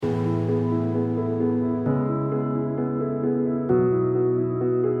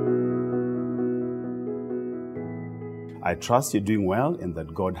I trust you're doing well and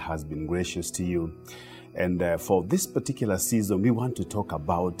that God has been gracious to you. And for this particular season, we want to talk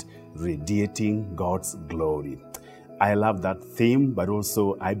about radiating God's glory. I love that theme, but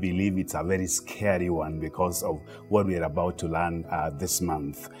also I believe it's a very scary one because of what we're about to learn this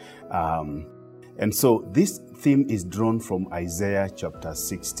month. And so this theme is drawn from Isaiah chapter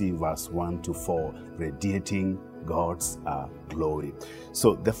 60, verse 1 to 4, radiating God's glory.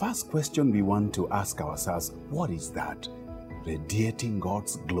 So the first question we want to ask ourselves, what is that? Radiating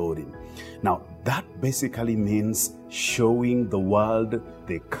God's glory. Now, that basically means showing the world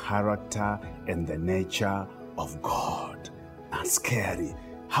the character and the nature of God. That's scary.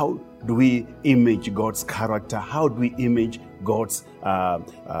 How do we image God's character? How do we image God's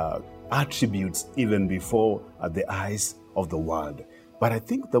attributes even before the eyes of the world? But I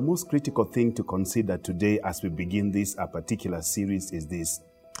think the most critical thing to consider today as we begin this particular series is this.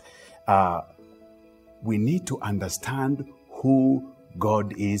 We need to understand who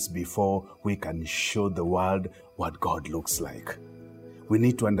God is before we can show the world what God looks like. We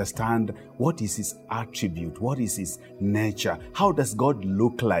need to understand what is His attribute, what is His nature, how does God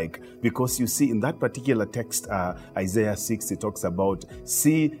look like? Because you see in that particular text, Isaiah 60 talks about,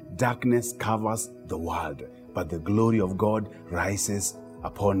 see, darkness covers the world, but the glory of God rises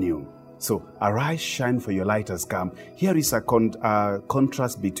upon you. So arise, shine, for your light has come. Here is a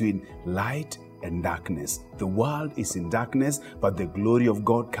contrast between light and darkness. The world is in darkness, but the glory of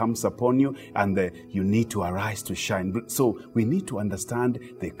God comes upon you, and you need to arise to shine. So we need to understand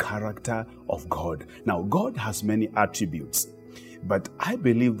the character of God. Now, God has many attributes, but I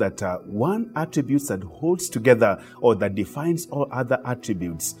believe that one attribute that holds together or that defines all other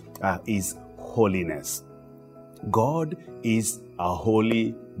attributes is holiness. God is a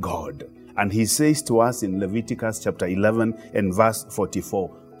holy God. And He says to us in Leviticus chapter 11 and verse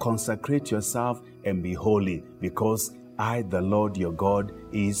 44, consecrate yourself and be holy, because I, the Lord your God,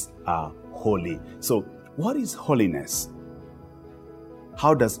 is holy. So what is holiness?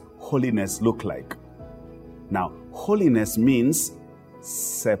 How does holiness look like? Now, holiness means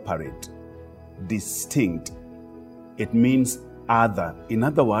separate, distinct. It means other. In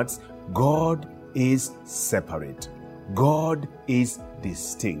other words, God is separate. God is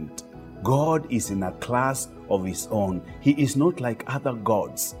distinct. God is in a class of His own. He is not like other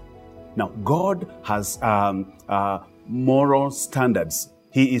gods. Now, God has moral standards.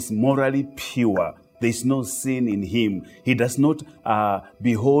 He is morally pure. There is no sin in Him. He does not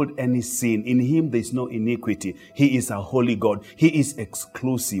behold any sin. In Him, there is no iniquity. He is a holy God. He is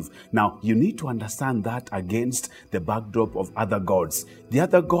exclusive. Now, you need to understand that against the backdrop of other gods. The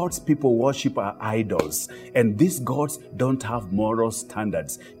other gods people worship are idols. And these gods don't have moral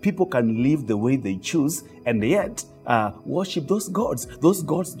standards. People can live the way they choose, and yet worship those gods. Those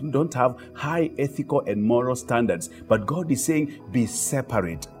gods don't have high ethical and moral standards. But God is saying, be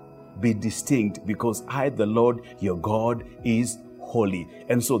separate. Be distinct, because I, the Lord, your God, is holy.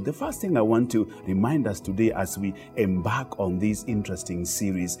 And so the first thing I want to remind us today as we embark on this interesting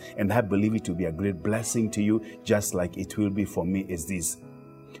series, and I believe it will be a great blessing to you, just like it will be for me, is this.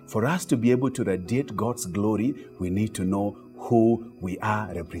 For us to be able to radiate God's glory, we need to know who we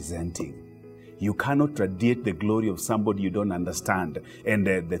are representing. You cannot radiate the glory of somebody you don't understand. And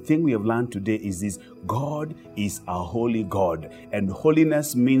the thing we have learned today is this: God is a holy God. And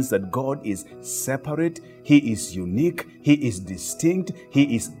holiness means that God is separate, He is unique, He is distinct,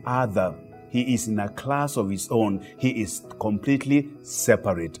 He is other. He is in a class of His own. He is completely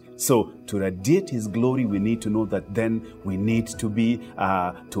separate. So to radiate His glory, we need to know that then we need to be,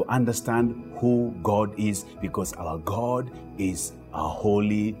 to understand who God is, because our God is a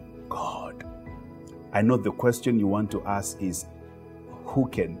holy God. I know the question you want to ask is, who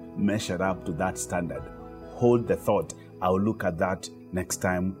can measure up to that standard? Hold the thought. I'll look at that next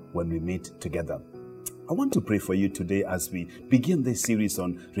time when we meet together. I want to pray for you today as we begin this series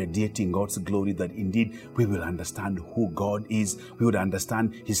on radiating God's glory, that indeed we will understand who God is. We would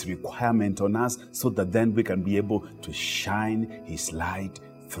understand His requirement on us, so that then we can be able to shine His light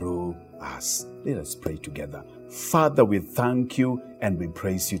through us. Let us pray together. Father, we thank you and we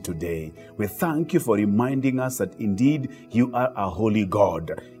praise you today. We thank you for reminding us that indeed you are a holy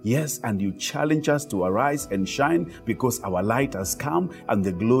God. Yes, and you challenge us to arise and shine, because our light has come and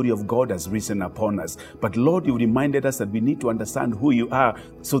the glory of God has risen upon us. But Lord, you reminded us that we need to understand who you are,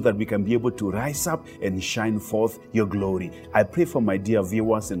 so that we can be able to rise up and shine forth your glory. I pray for my dear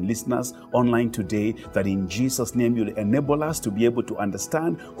viewers and listeners online today, that in Jesus' name you'll enable us to be able to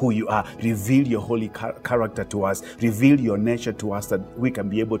understand who you are. Reveal your holy character to us. Reveal your nature to us, that we can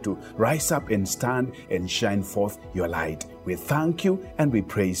be able to rise up and stand and shine forth your light. We thank you and we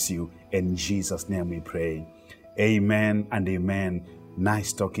praise you. In Jesus' name we pray. Amen and amen.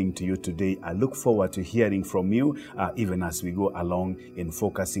 Nice talking to you today. I look forward to hearing from you, even as we go along in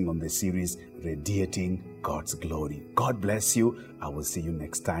focusing on the series, Radiating God's Glory. God bless you. I will see you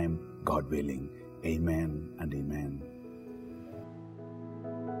next time, God willing. Amen and amen.